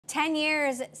10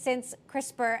 years since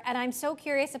CRISPR, and I'm so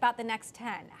curious about the next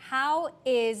 10. How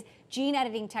is gene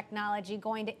editing technology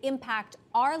going to impact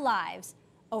our lives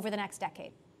over the next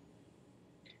decade?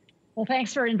 Well,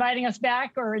 thanks for inviting us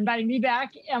back, or inviting me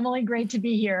back, Emily. Great to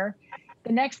be here.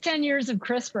 The next 10 years of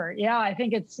CRISPR, yeah, I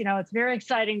think it's very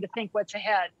exciting to think what's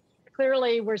ahead.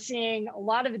 Clearly, we're seeing a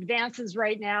lot of advances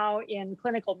right now in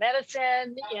clinical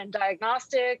medicine, in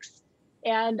diagnostics,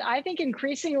 and I think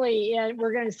increasingly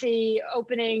we're going to see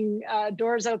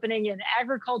doors opening in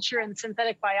agriculture and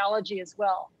synthetic biology as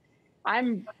well.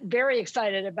 I'm very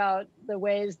excited about the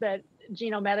ways that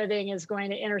genome editing is going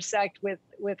to intersect with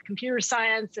computer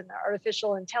science and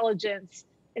artificial intelligence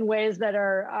in ways that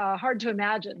are hard to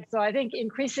imagine. So I think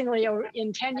increasingly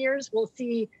in 10 years, we'll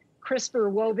see CRISPR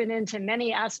woven into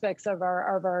many aspects of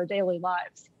our daily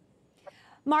lives.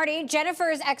 Marty,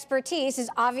 Jennifer's expertise is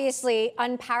obviously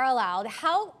unparalleled.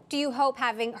 How do you hope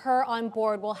having her on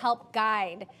board will help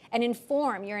guide and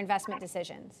inform your investment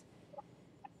decisions?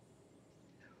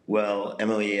 Well,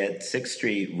 Emily, at Sixth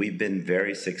Street, we've been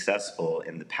very successful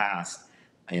in the past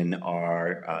in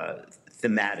our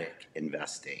thematic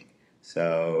investing.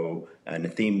 So, and a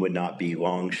theme would not be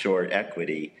long, short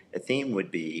equity. A theme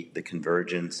would be the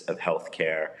convergence of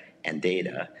healthcare and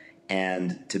data,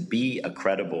 and to be a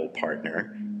credible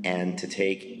partner and to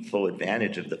take full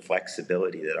advantage of the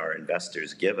flexibility that our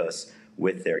investors give us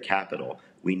with their capital.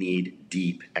 We need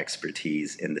deep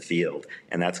expertise in the field,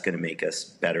 and that's going to make us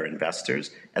better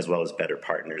investors as well as better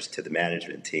partners to the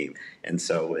management team. And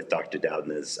so with Dr.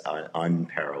 Doudna's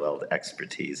unparalleled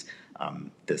expertise,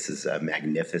 this is a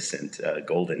magnificent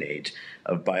golden age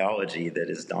of biology that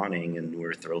is dawning, and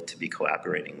we're thrilled to be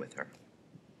collaborating with her.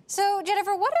 So,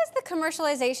 Jennifer, what does the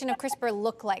commercialization of CRISPR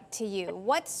look like to you?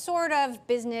 What sort of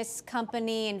business,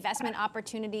 company, investment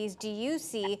opportunities do you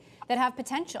see that have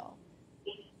potential?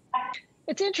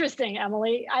 It's interesting,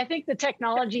 Emily. I think the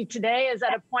technology today is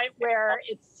at a point where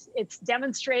its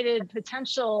demonstrated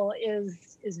potential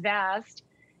is vast,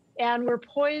 and we're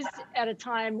poised at a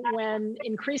time when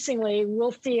increasingly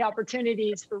we'll see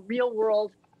opportunities for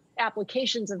real-world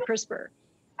applications of CRISPR.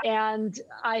 And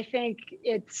I think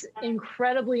it's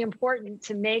incredibly important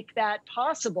to make that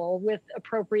possible with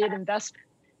appropriate investment.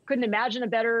 Couldn't imagine a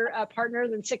better partner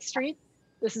than Sixth Street.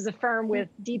 This is a firm with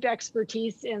deep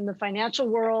expertise in the financial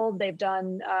world. They've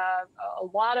done a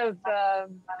lot of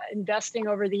investing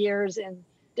over the years in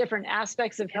different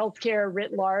aspects of healthcare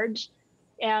writ large.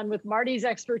 And with Marty's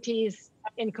expertise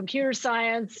in computer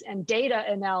science and data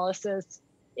analysis,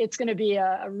 it's going to be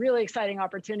a really exciting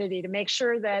opportunity to make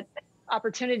sure that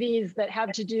opportunities that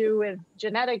have to do with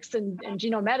genetics and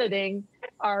genome editing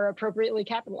are appropriately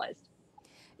capitalized.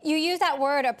 You use that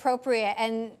word appropriate,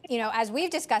 and as we've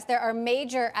discussed, there are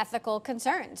major ethical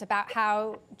concerns about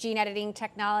how gene editing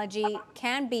technology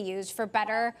can be used for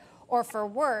better or for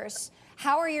worse.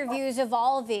 How are your views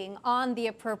evolving on the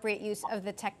appropriate use of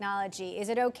the technology? Is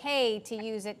it okay to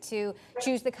use it to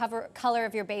choose the color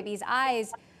of your baby's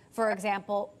eyes, for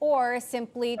example, or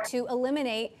simply to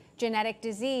eliminate genetic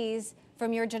disease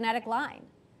from your genetic line?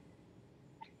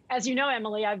 As you know,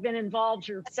 Emily, I've been involved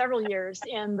for several years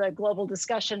in the global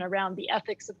discussion around the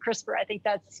ethics of CRISPR. I think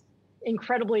that's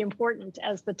incredibly important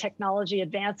as the technology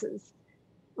advances.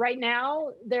 Right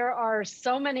now, there are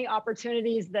so many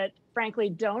opportunities that frankly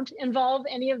don't involve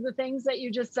any of the things that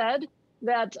you just said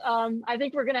that I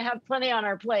think we're going to have plenty on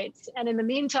our plates. And in the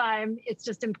meantime, it's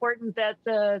just important that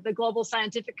the global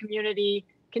scientific community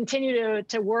continue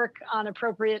to work on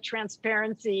appropriate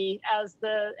transparency as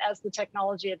the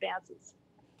technology advances.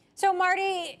 So,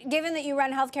 Marty, given that you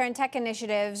run healthcare and tech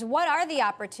initiatives, what are the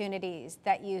opportunities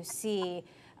that you see?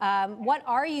 What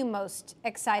are you most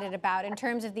excited about in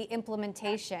terms of the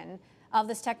implementation of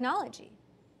this technology?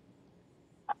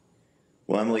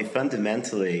 Well, Emily,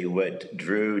 fundamentally, what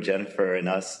drew Jennifer and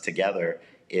us together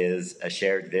is a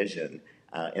shared vision.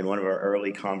 In one of our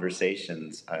early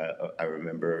conversations, I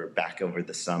remember back over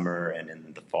the summer and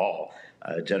in the fall,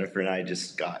 Jennifer and I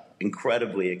just got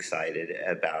incredibly excited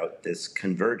about this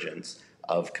convergence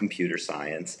of computer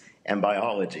science and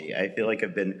biology. I feel like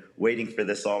I've been waiting for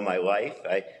this all my life.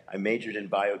 I majored in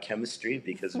biochemistry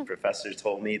because a professor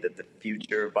told me that the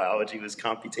future of biology was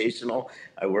computational.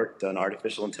 I worked on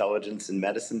artificial intelligence in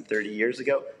medicine 30 years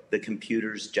ago. The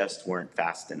computers just weren't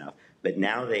fast enough. But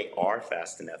now they are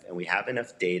fast enough, and we have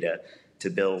enough data to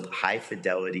build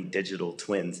high-fidelity digital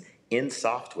twins in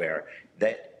software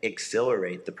that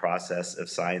accelerate the process of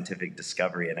scientific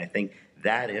discovery. And I think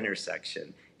that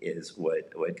intersection is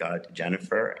what got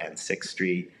Jennifer and Sixth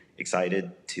Street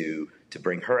excited to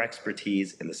bring her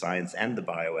expertise in the science and the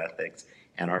bioethics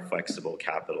and our flexible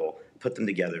capital put them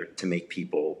together to make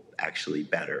people actually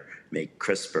better, make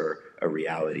CRISPR a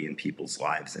reality in people's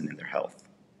lives and in their health.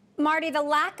 Marty, the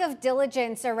lack of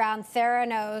diligence around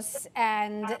Theranos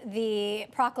and the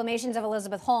proclamations of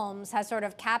Elizabeth Holmes has sort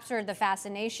of captured the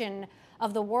fascination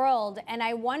of the world. And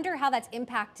I wonder how that's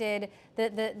impacted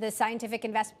the scientific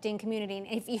investing community.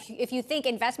 And if you think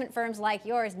investment firms like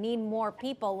yours need more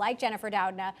people like Jennifer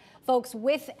Doudna, folks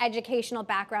with educational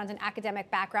backgrounds and academic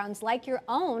backgrounds like your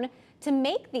own, to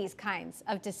make these kinds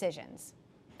of decisions.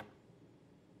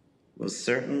 Well,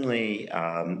 certainly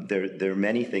there are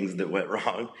many things that went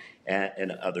wrong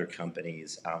in other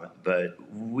companies, but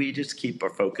we just keep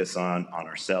our focus on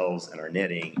ourselves and our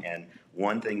knitting. And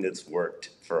one thing that's worked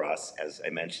for us, as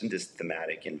I mentioned, is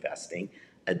thematic investing,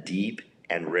 a deep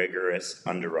and rigorous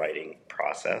underwriting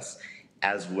process,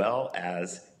 as well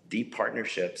as deep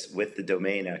partnerships with the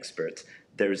domain experts.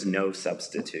 There's no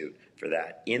substitute for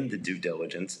that in the due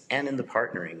diligence and in the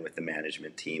partnering with the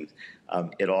management teams.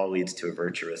 It all leads to a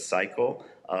virtuous cycle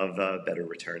of better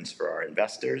returns for our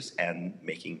investors and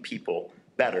making people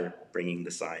better, bringing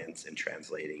the science and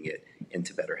translating it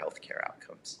into better healthcare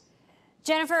outcomes.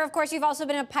 Jennifer, of course, you've also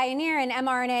been a pioneer in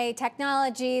mRNA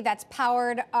technology that's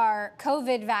powered our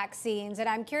COVID vaccines. And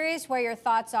I'm curious where your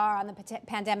thoughts are on the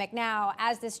pandemic now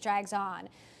as this drags on.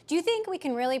 Do you think we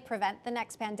can really prevent the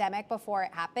next pandemic before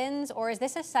it happens? Or is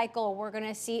this a cycle we're going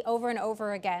to see over and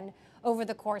over again over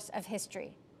the course of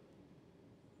history?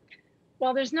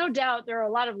 Well, there's no doubt there are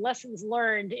a lot of lessons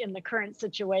learned in the current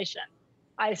situation.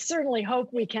 I certainly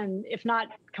hope we can, if not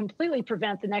completely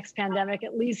prevent the next pandemic,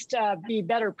 at least be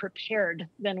better prepared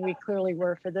than we clearly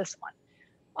were for this one.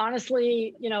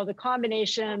 Honestly, the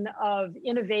combination of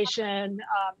innovation,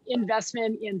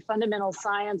 investment in fundamental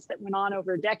science that went on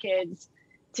over decades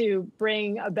to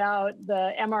bring about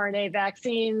the mRNA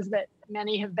vaccines that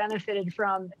many have benefited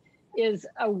from is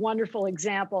a wonderful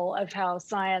example of how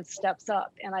science steps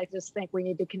up. And I just think we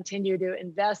need to continue to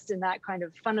invest in that kind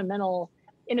of fundamental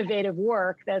innovative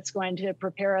work that's going to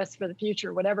prepare us for the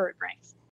future, whatever it brings.